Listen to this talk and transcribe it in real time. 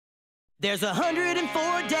There's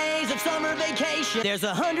 104 days of summer vacation. There's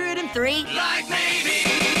 103 like maybe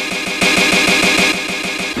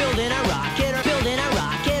building a rocket or building a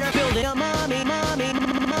rocket or building a mommy.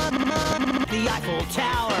 The Eiffel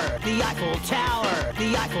Tower, the Eiffel Tower,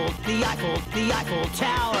 the Eiffel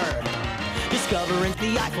Tower. Discovering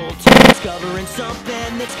the Eiffel Tower, discovering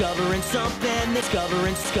something, discovering something,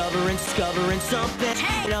 discovering something.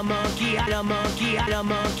 Hey! A monkey, a monkey, a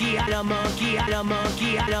monkey, a monkey, a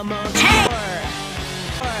monkey, a monkey.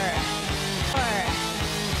 Hey!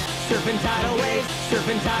 Surfing tidal waves,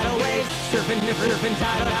 surfing tidal waves, surfing tidal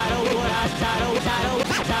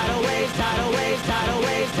waves,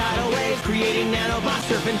 tidal waves, creating nanobots,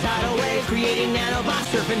 surfing tidal waves, creating nanobots,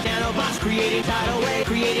 surfing nanobots, creating tidal waves,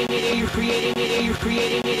 creating nanobots,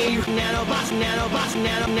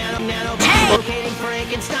 locating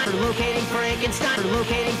Frankenstein,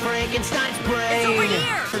 locating Frankenstein's brain. It's over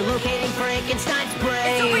here. Locating Frankenstein's brain.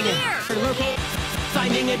 It's over here.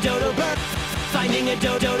 Finding a dodo bird. Finding a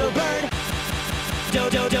dodo bird.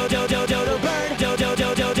 Dodo bird. Dodo bird. Dodo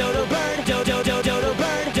bird.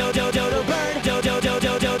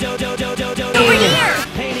 Over here.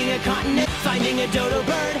 Painting a continent. Finding a dodo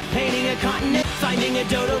bird. Painting a continent. Finding a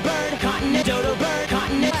dodo bird. Continent. Dodo bird.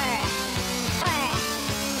 Continent.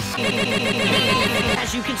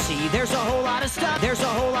 As you can see, there's a whole lot of stuff. There's a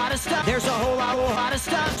whole lot of stuff. There's a whole lot of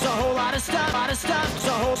stuff. There's a whole lot of stuff. Lot of stuff. There's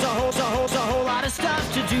a whole lot of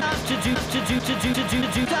stuff to do.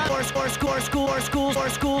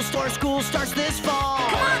 School starts this fall.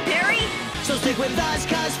 Come on, Barry. So stick with us,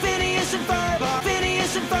 'cause Phebeus and Fersh.